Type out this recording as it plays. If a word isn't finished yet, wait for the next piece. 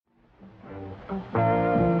And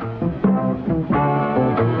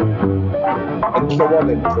so on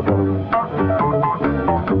and so on.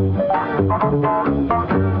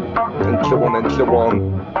 And so on and so on.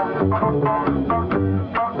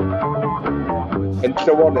 And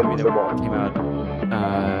so on and so on. Came out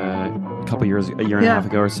a couple years, a year and a half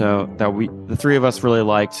ago or so, that the three of us really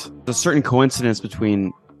liked. There's a certain coincidence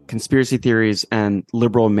between conspiracy theories and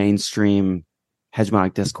liberal mainstream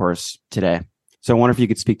hegemonic discourse today. So I wonder if you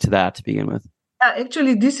could speak to that to begin with.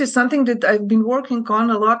 Actually, this is something that I've been working on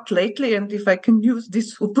a lot lately, and if I can use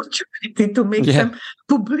this opportunity to make some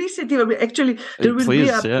publicity, actually, there will be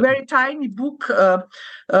a very tiny book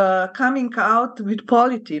coming out with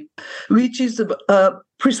Polity, which is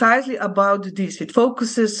precisely about this. It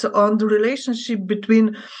focuses on the relationship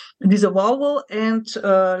between disavowal and,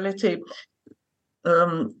 let's say,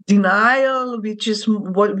 denial, which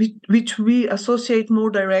we associate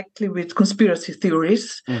more directly with conspiracy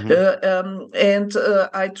theories, and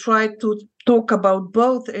I try to talk about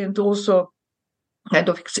both and also kind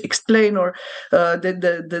of explain or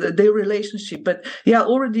their relationship. But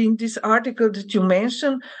already in this article that you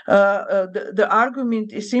mentioned, the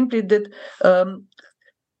argument is simply that the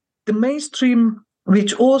mainstream,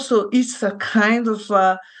 which also is a kind of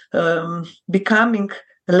becoming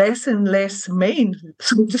less and less main,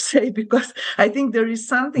 so to say, because I think there is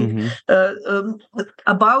something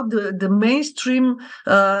about the mainstream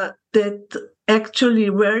that actually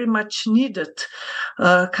very much needed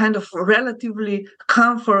kind of relatively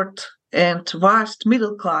comfort and vast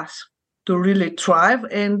middle class to really thrive.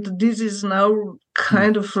 And this is now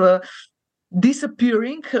kind of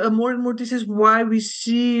disappearing more and more. This is why we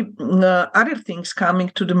see other things coming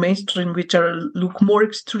to the mainstream, which look more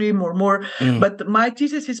extreme or more. But my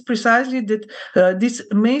thesis is precisely that this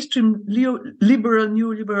mainstream liberal,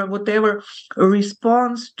 neoliberal, whatever,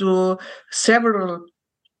 responds to several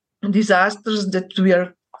disasters that we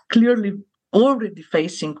are clearly already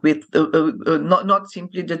facing with, not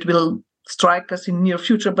simply that will strike us in near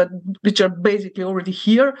future, but which are basically already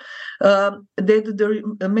here. That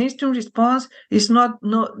the mainstream response is not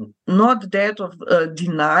that of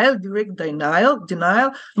denial, direct denial,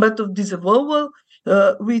 but of disavowal,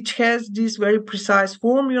 which has this very precise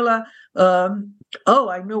formula.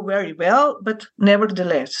 I know very well, but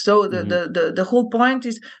nevertheless. So the whole point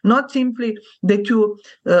is not simply that you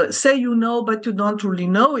say you know, but you don't really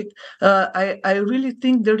know it. I really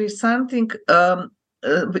think there is something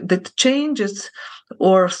that changes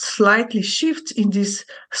or slightly shifts in this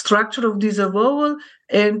structure of disavowal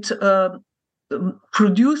and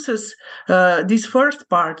produces this first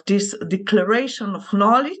part, this declaration of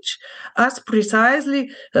knowledge, as precisely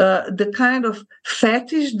the kind of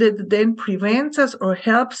fetish that then prevents us or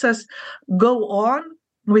helps us go on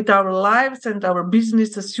with our lives and our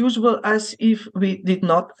business as usual, as if we did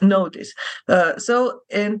not know this. I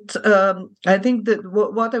think that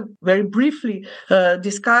what I very briefly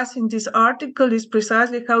discuss in this article is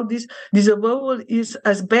precisely how this disavowal is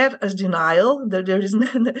as bad as denial, that there is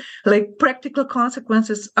like practical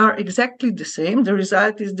consequences are exactly the same. The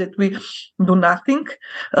result is that we do nothing,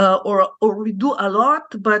 or we do a lot,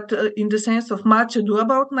 but in the sense of much ado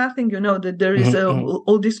about nothing, that there is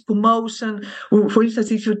all this commotion. For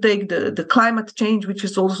instance, if you take the climate change, which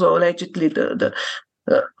is also allegedly the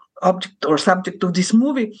object or subject of this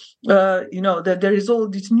movie, that there is all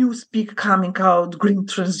this new speak coming out, green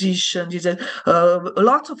transition,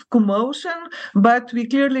 lots of commotion, but we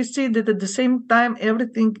clearly see that at the same time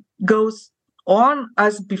everything goes on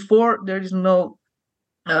as before. There is no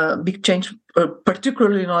big change,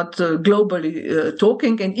 particularly not globally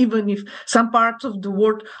talking. And even if some parts of the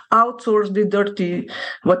world outsource the dirty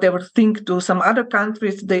whatever thing to some other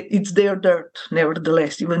countries, it's their dirt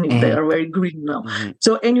nevertheless, even if they are very green now.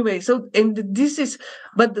 So anyway, and this is,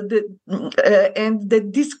 but and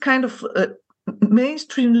that this kind of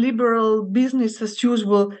mainstream liberal business as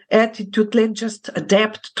usual attitude, let's just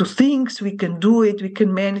adapt to things, we can do it, we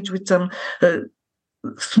can manage with some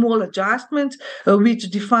small adjustments, which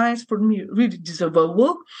defines for me really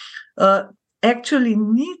disavowal, actually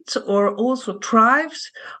needs or also thrives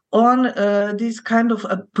on this kind of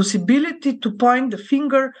a possibility to point the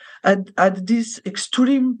finger at these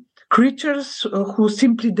extreme creatures who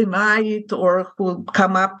simply deny it or who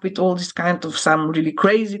come up with all this kind of some really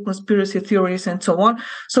crazy conspiracy theories and so on.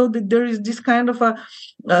 So that there is this kind of a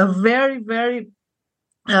very, very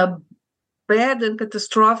bad and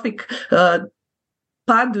catastrophic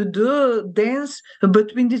pas de deux dance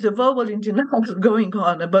between disavowal and denial going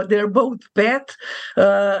on, but they're both bad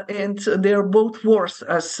and they're both worse,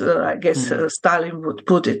 as I guess Stalin would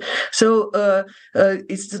put it. So at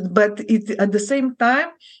the same time,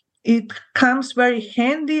 it comes very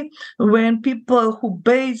handy when people who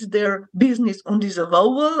base their business on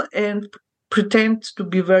disavowal and pretend to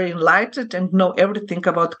be very enlightened and know everything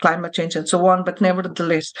about climate change and so on, but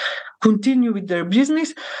nevertheless continue with their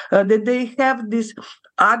business, that they have these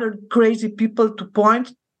other crazy people to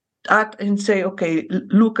point at and say, okay,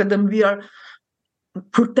 look at them, we are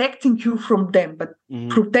protecting you from them, but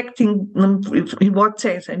protecting them in what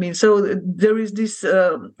sense? I mean, so there is this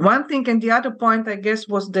one thing, and the other point, I guess,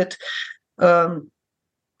 was that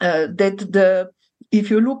if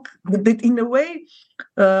you look that in a way,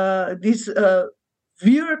 these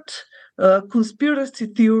weird conspiracy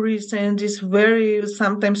theories and these very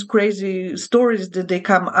sometimes crazy stories that they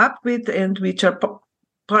come up with and which are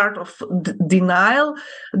part of denial,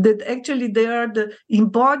 that actually they are the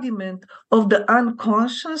embodiment of the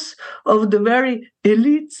unconscious of the very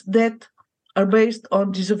elites that are based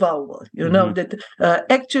on disavowal. You know, that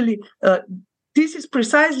actually this is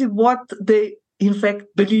precisely what they in fact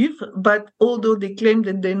believe, but although they claim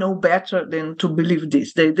that they know better than to believe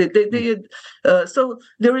this, so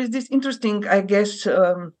there is this interesting, I guess,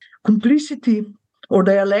 complicity or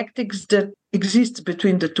dialectics that exists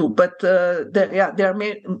between the two. But there are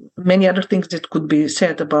many other things that could be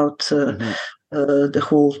said about the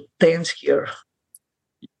whole dance here.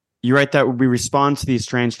 You write that we respond to these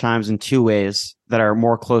strange times in two ways that are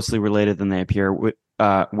more closely related than they appear, with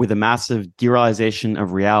a massive derealization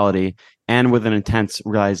of reality and with an intense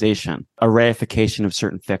realization, a reification of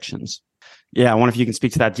certain fictions. Yeah, I wonder if you can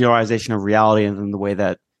speak to that derealization of reality and then the way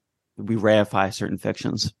that we reify certain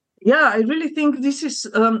fictions. Yeah, I really think this is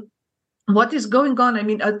what is going on. I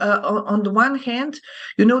mean, on the one hand,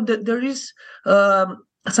 you know, that there is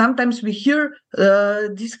sometimes we hear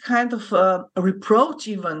this kind of reproach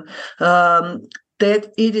even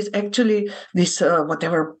that it is actually this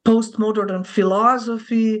whatever postmodern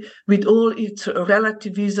philosophy with all its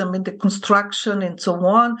relativism and the construction and so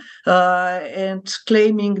on, and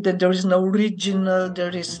claiming that there is no original,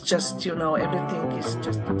 there is just, you know, everything is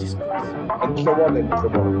just a discourse. And so on and so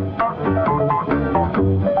on.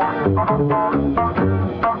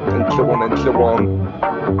 And so on and so on.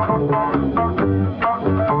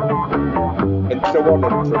 And so on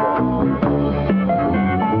and so on.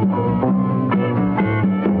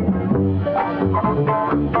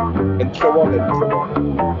 And so on and so on.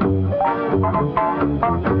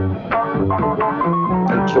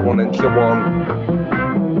 And so on and so on.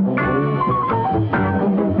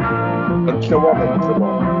 And so on and so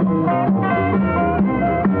on.